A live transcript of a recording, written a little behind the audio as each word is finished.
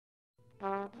Bem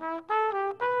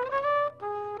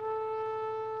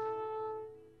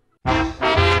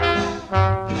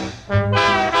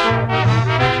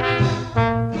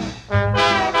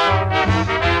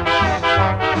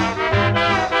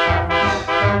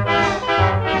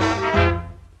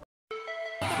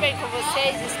com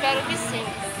vocês? Espero que sim.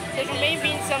 Sejam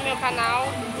bem-vindos ao meu canal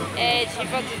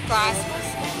Diva dos Clássicos,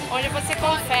 onde você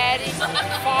confere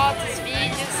fotos,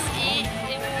 vídeos e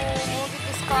o mundo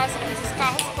dos clássicos, dos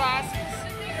carros clássicos,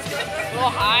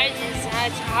 lowriders,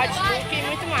 hardlook e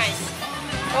muito mais.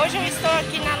 Hoje eu estou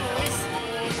aqui na Luz,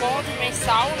 no encontro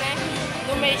mensal,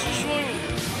 no mês de junho.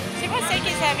 Se você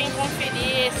quiser vir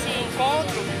conferir esse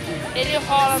encontro, ele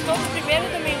rola todo primeiro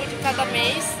domingo de cada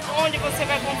mês, onde você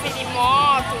vai conferir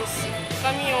motos,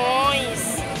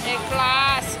 caminhões,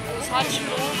 clássicos,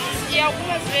 hardlooks e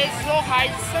algumas vezes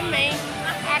lowriders também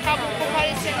acabam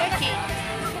comparecendo aqui.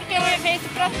 Porque é um evento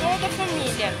para toda a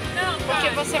família, porque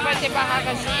você vai ter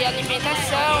barracas de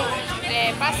alimentação,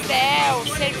 pastel,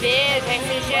 cerveja,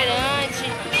 refrigerante.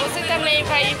 Você também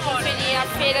vai conferir a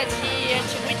feira de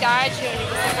antiguidade, onde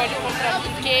você pode comprar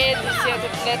brinquedos e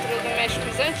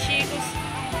eletrodomésticos antigos.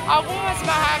 Algumas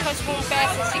barracas com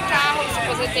peças de carros, se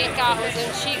você tem carros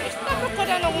antigos, está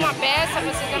procurando alguma peça,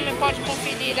 você também pode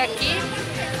conferir aqui,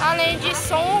 além de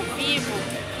som ao vivo.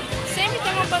 Sempre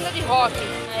tem uma banda de rock,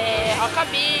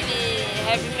 Rockabilly,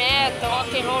 heavy metal,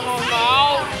 rock and roll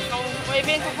normal. Então, o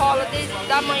evento rola desde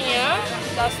da manhã,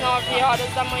 das 9 horas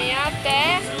da manhã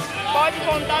até, pode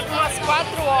contar com umas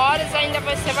 4 horas, ainda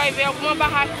você vai ver alguma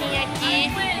barraquinha aqui,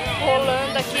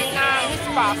 rolando aqui no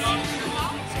espaço.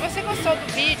 Se você gostou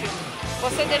do vídeo,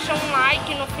 você deixa um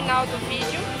like no final do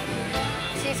vídeo,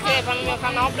 se inscreva no meu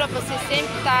canal para você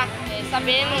sempre estar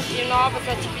sabendo de novas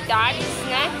atividades,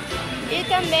 E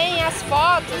também as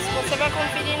fotos você vai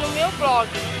conferir no meu blog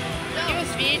e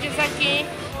os vídeos aqui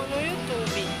no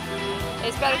YouTube. Eu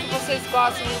espero que vocês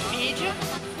gostem do vídeo.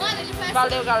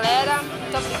 Valeu, galera,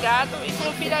 muito obrigado e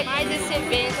confira mais esse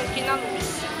evento aqui na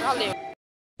Luz. Valeu!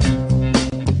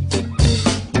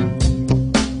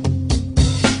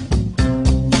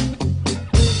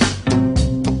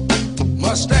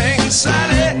 Mustang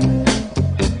Sally,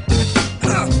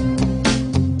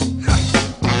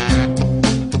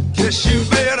 guess you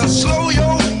better slow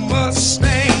your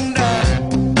Mustang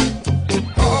down.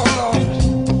 Oh Lord,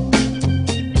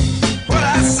 what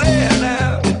I said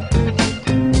now.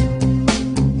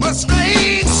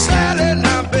 Mustang Sally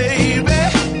now, baby.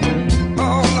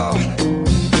 Oh Lord,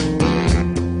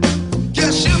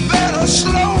 guess you better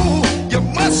slow your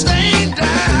Mustang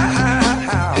down.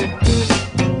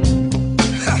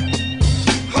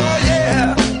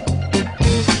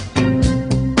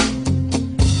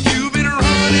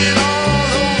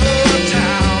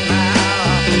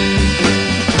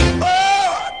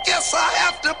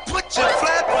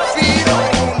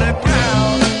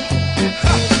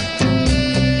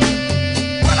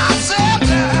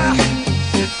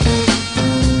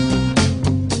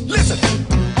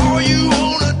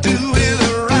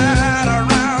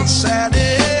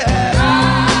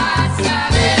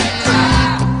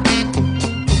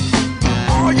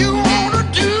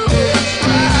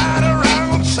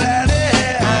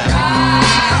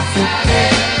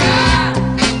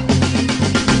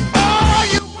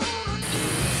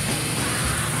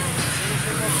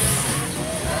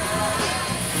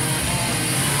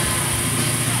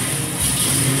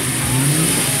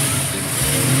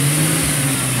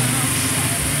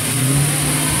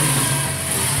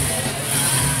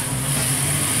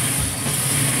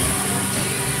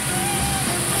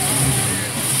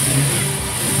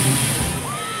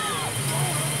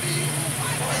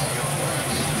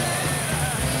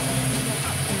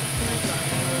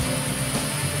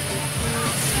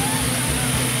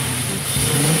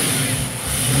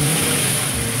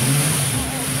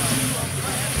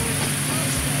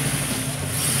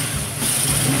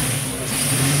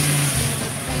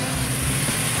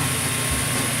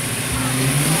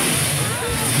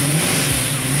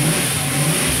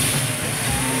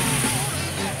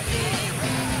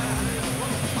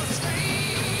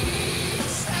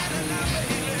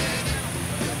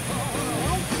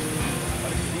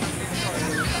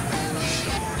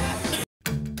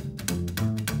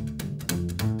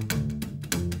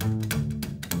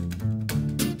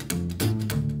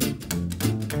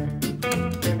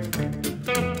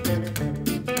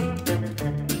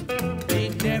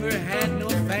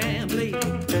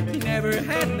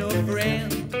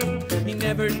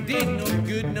 never did no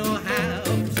good, no how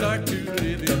from start to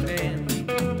living man.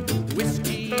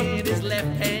 Whiskey in his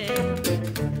left hand,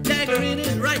 dagger in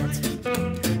his right.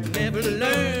 Never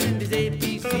learned his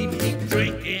ABC, he could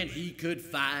drink and he could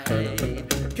fight.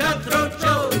 Cutthroat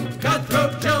Joe, Cutthroat.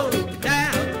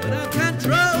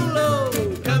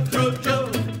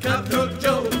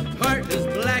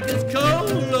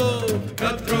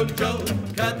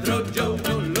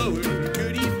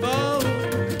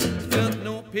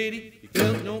 pity, he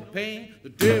felt no pain, the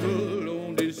devil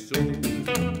owned his soul.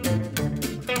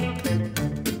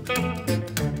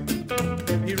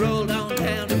 He rolled on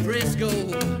down to Frisco,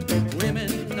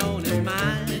 women on his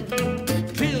mind.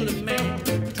 Killed a man,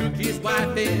 took his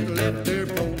wife and left their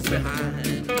bones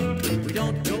behind. We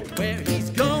don't know where he's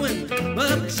going,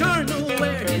 but we sure know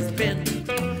where he's been.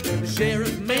 The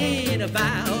sheriff made a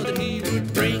vow that he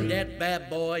would bring that bad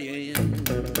boy in.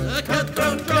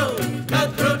 Cutthroat Joe,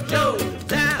 Cutthroat Joe,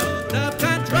 out of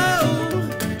control.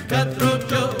 Cutthroat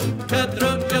Joe,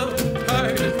 Cutthroat Joe,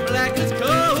 heart as black as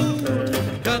coal.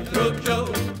 Cutthroat Joe,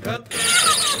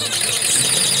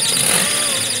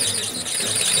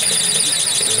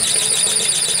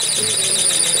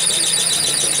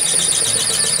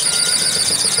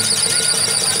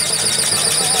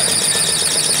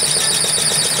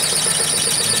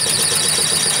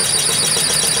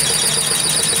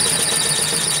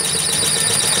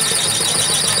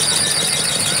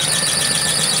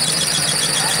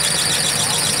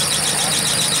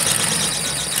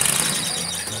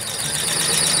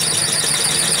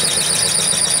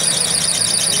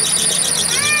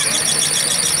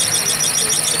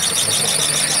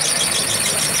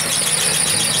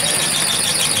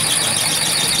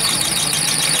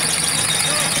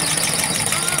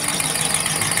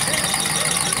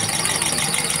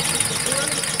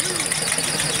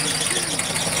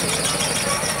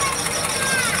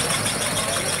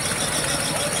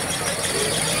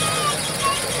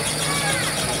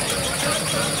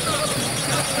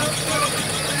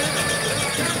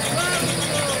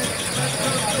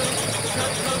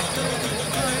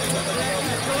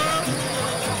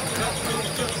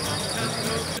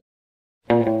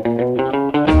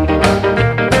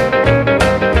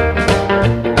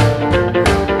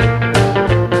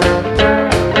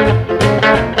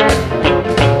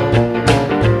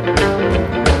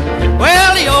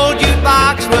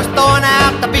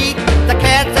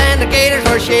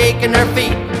 shaking their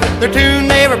feet. The tune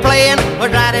they were playing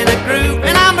was right in a groove,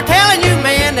 and I'm telling you,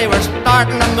 man, they were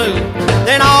starting to move.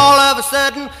 Then all of a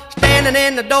sudden, standing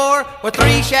in the door were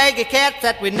three shaggy cats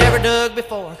that we'd never dug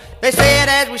before. They said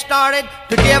as we started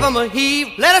to give them a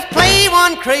heave, let us play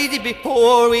one crazy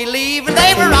before we leave. And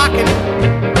they were rocking.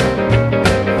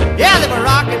 Yeah, they were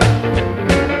rocking.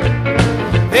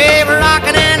 They were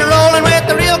rocking and rolling with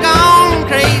the real gone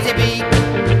crazy beat.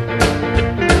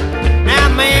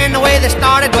 The way they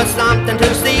started was something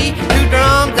to see. 2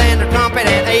 drums and a trumpet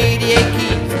and 88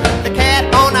 keys. The cat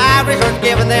on the ivories was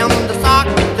giving them the sock.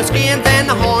 The skins and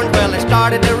the horns, well, they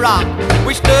started to rock.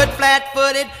 We stood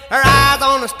flat-footed, our eyes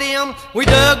on the stem. We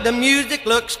dug the music,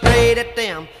 looked straight at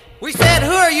them. We said,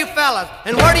 who are you fellas,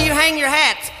 and where do you hang your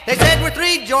hats? They said, we're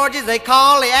 3 Georges, they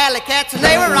call the alley cats. And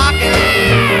they were rocking.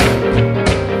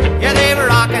 Yeah, they were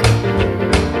rocking.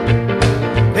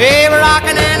 They were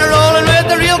rocking and rolling with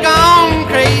the real gone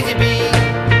crazy beat.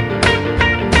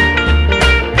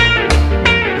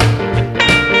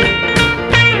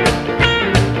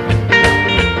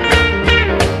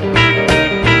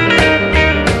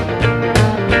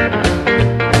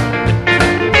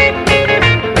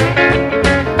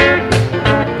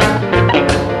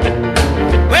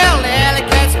 Well, the alley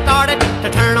cat started to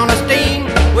turn on the steam.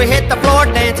 We hit the floor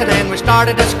dancing and we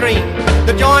started to scream.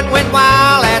 The joint went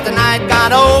wild as the night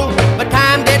got old, but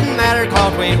time didn't matter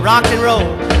cause we rocked and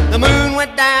rolled. The moon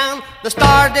went down, the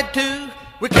stars did too.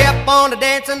 We kept on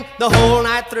dancing the whole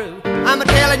night through. I'm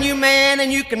a-telling you, man,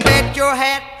 and you can bet your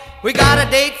hat, we got a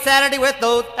date Saturday with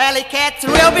those alley cats,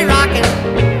 and we'll be rocking.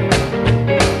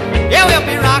 Yeah, we'll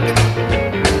be rocking.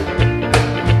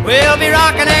 We'll be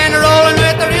rocking and rolling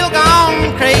with the real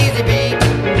gone crazy beat.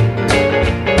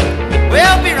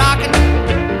 We'll be rocking.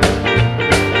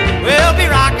 We'll be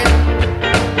rocking.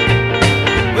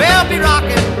 We'll be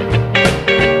rocking.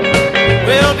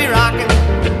 We'll be rocking.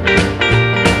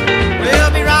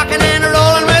 We'll be rocking and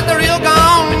rolling with the real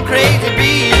gone crazy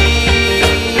beat.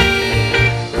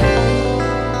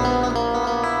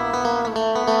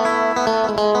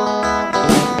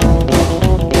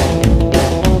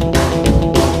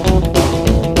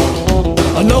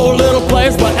 I know a little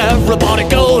place where everybody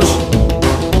goes,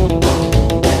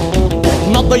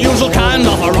 not the usual kind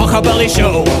of a rockabilly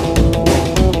show.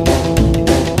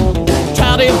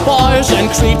 Tatty boys and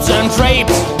creeps and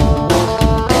drapes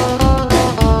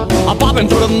are popping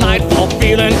through the night for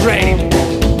feeling great.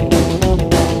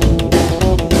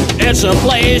 It's a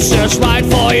place just right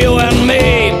for you and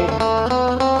me.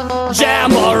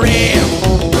 Jamboree,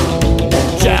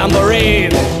 Jamboree,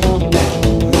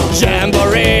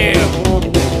 Jamboree,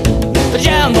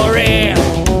 Jamboree.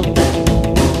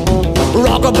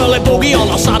 Rockabilly boogie on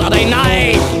a Saturday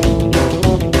night.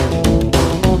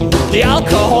 The The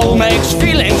alcohol makes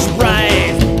feelings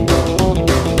bright.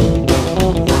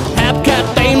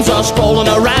 Hepcat dames are strolling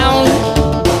around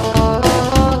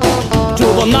to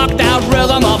the knocked out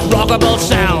rhythm of rockabilly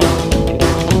sound.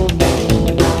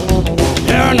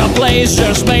 Here in a place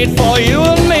just made for you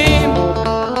and me.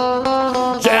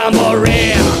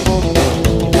 Jamboree,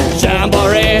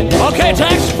 Jamboree. Okay,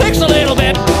 Tex, fix a little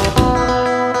bit.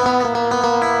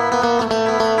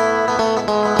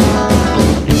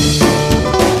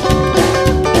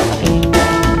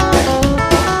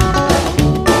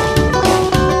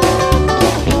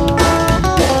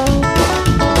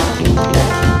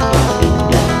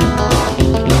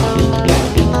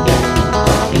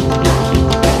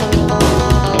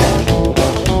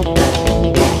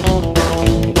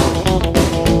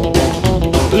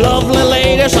 Lovely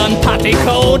ladies on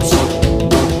petticoats,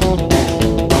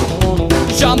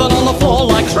 jumping on the floor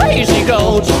like crazy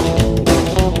goats.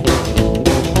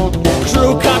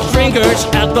 Crew cut drinkers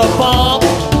at the bar,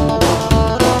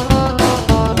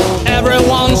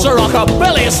 everyone's a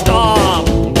rockabilly star.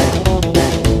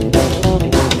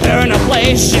 Here in a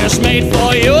place just made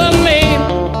for you and me.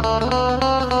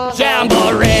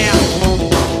 Jamboree,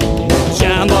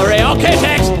 Jamboree. Okay,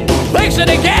 Tex, fix it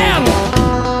again.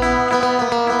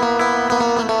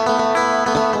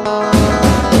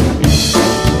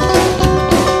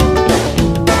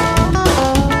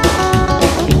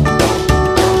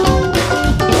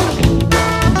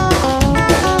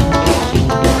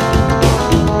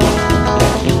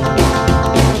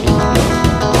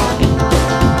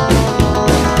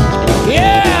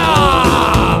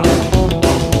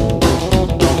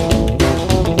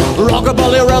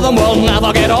 Rockabilly rhythm will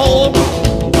never get old,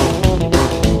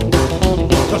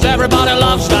 'cause everybody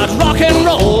loves that rock and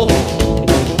roll.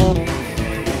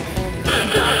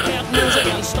 Get music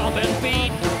and stomping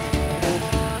beat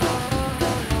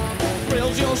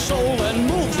thrills your soul and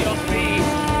moves your feet.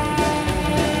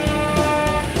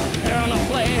 Here in a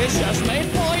place just made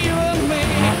for you and me.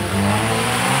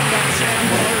 That's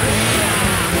Jamboree.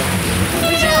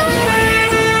 Jamboree.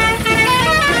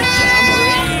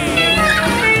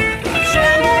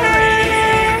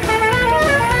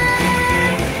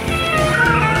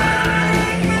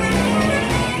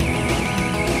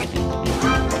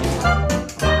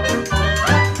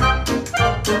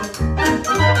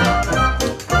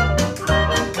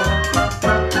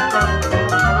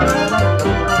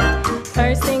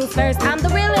 First, I'm the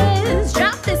realest.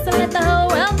 Drop this and let the whole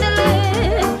world feel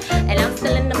it. And I'm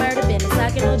still in the murder business. I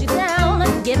can hold you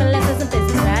down, giving lessons in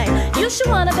business, right? You should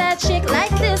want a bad chick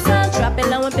like this, huh? Drop it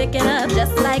low and pick it up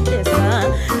just like this,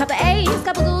 huh? Couple A's,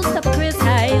 couple Goose, couple Chris,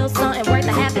 high heels, something worth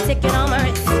a half a ticket on my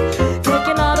wrist.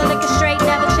 Taking all the liquor straight,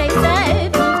 never chase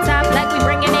that. Blue top like we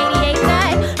bringing 88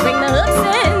 night. Bring the hooks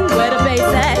in, where the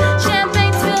bass at.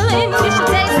 Champagne spilling, you should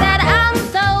taste that. I'm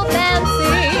so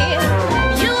fancy.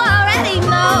 You already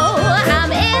know.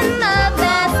 I'm in the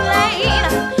fast lane,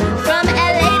 from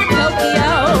LA to Tokyo.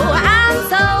 I'm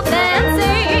so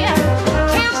fancy.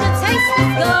 Can't you taste the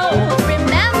gold?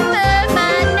 Remember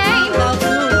my name, oh,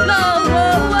 whoa,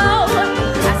 whoa, whoa.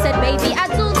 I said, baby, I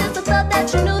do this. I thought that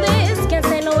you knew this. Can't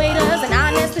say no haters, and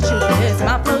honest the truth is,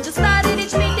 my flow just started.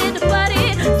 Each week did the party.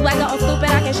 Swagger on stupid,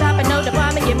 I can shop at no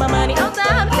department. Get my money on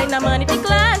time, take no money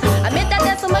decline. I meant that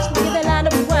there's so much to give the line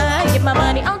of rewind. Get my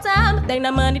money on time, take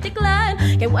no money decline.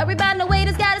 Can't worry about no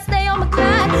waiters, gotta stay on my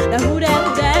grind. Now who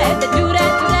that, that do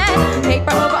that, do that.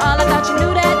 Paper over all, I thought you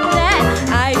knew that, knew that.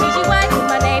 I-G-G-Y, put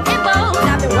my name in bold.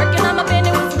 I've been working on my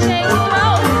penny with some change to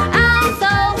roll. I'm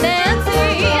so fancy,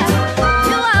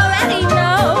 you already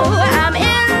know. I'm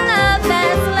in the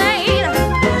fast lane,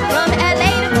 from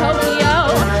LA to Tokyo.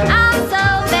 I'm so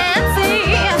fancy,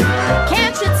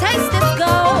 can't you taste this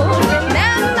gold?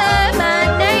 Remember my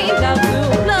name, go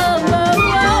through blow, blow,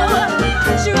 blow.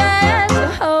 Trash the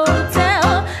hotel,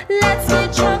 let's get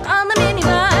drunk on the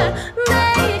minibar.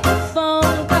 Make a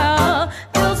phone call,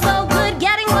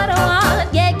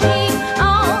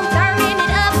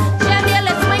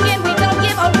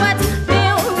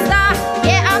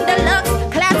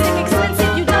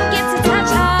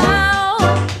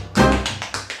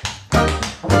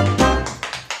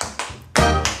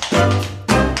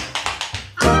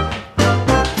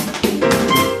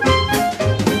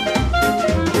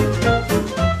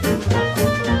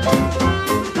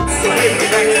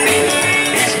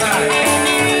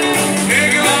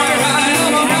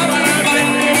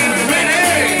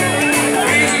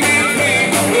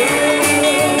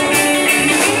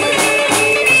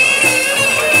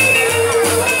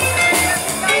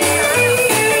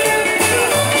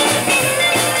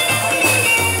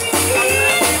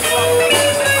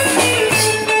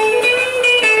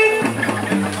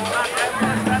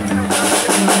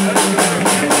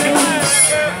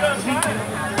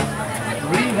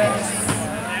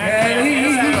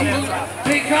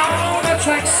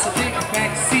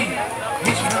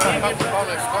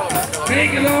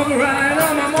 take a long ride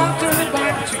on my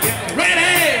motorbike to get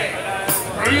ready.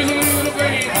 Praise a little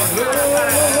baby.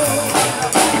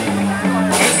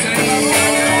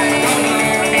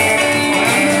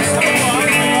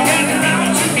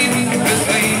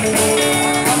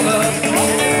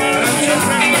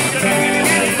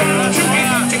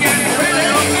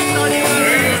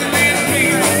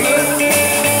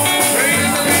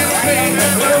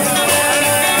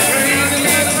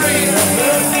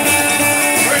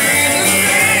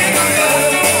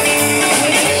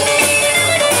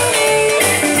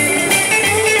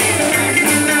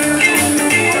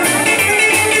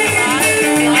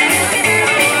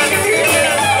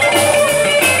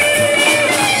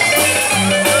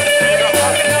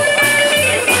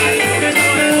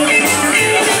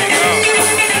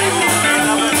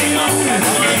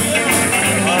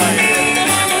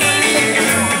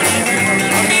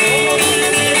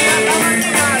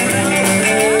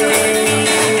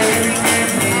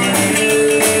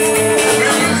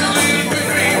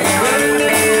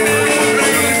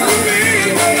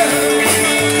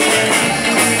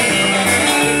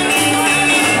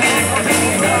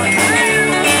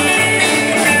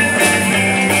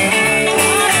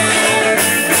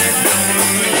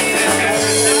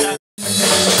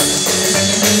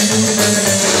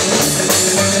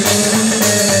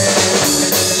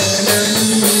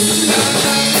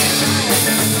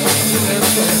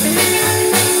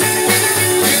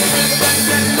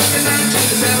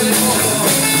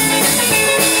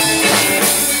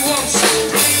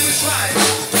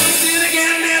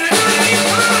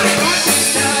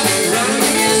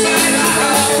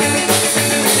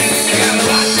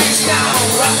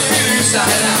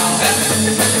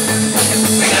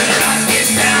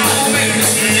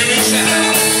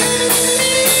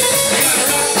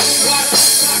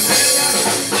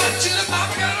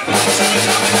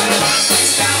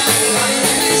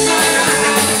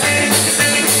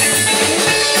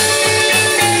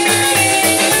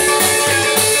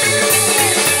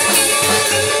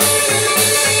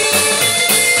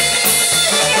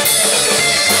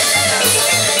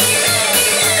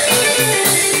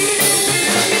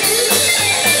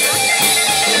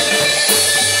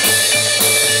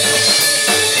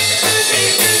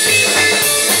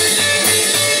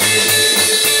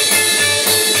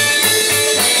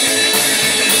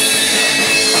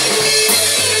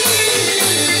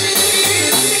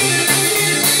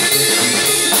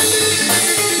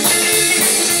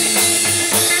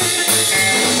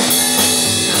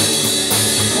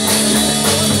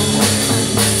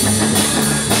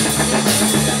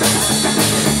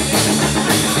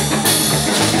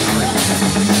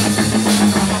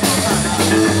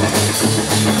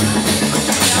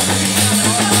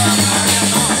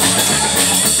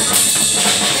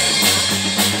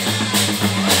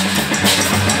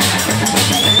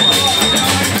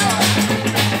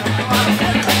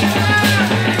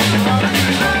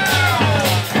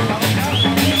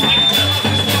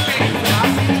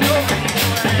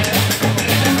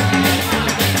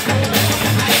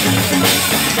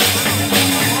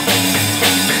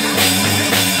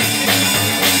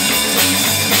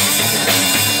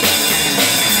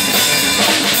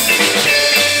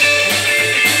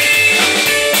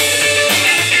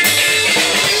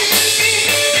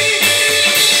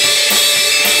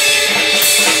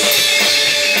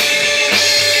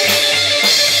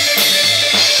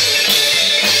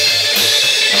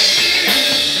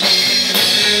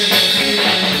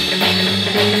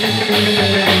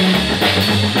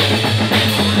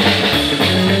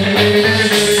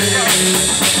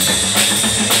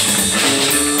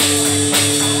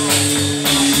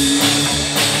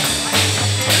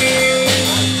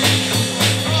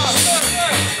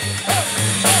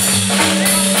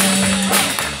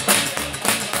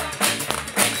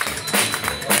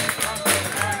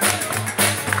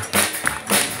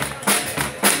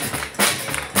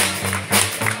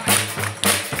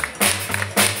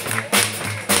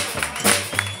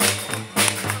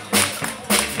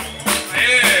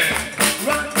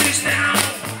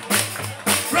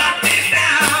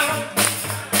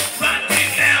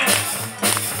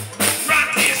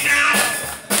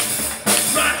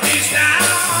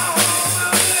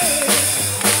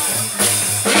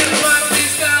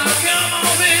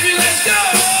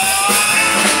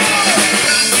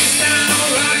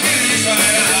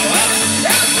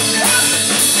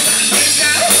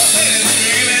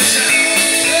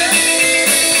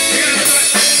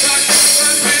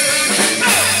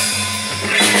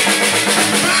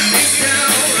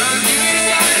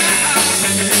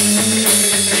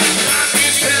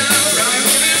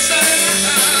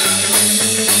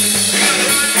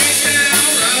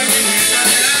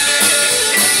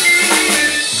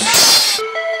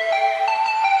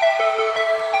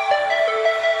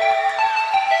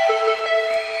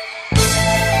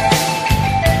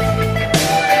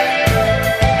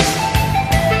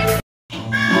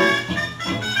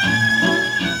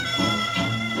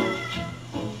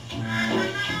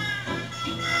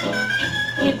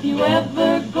 If you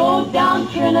ever go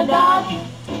down Trinidad,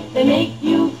 they make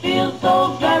you feel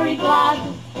so very glad.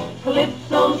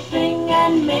 Calypso, sing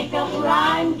and make up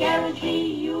rhyme,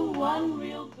 guaranteed.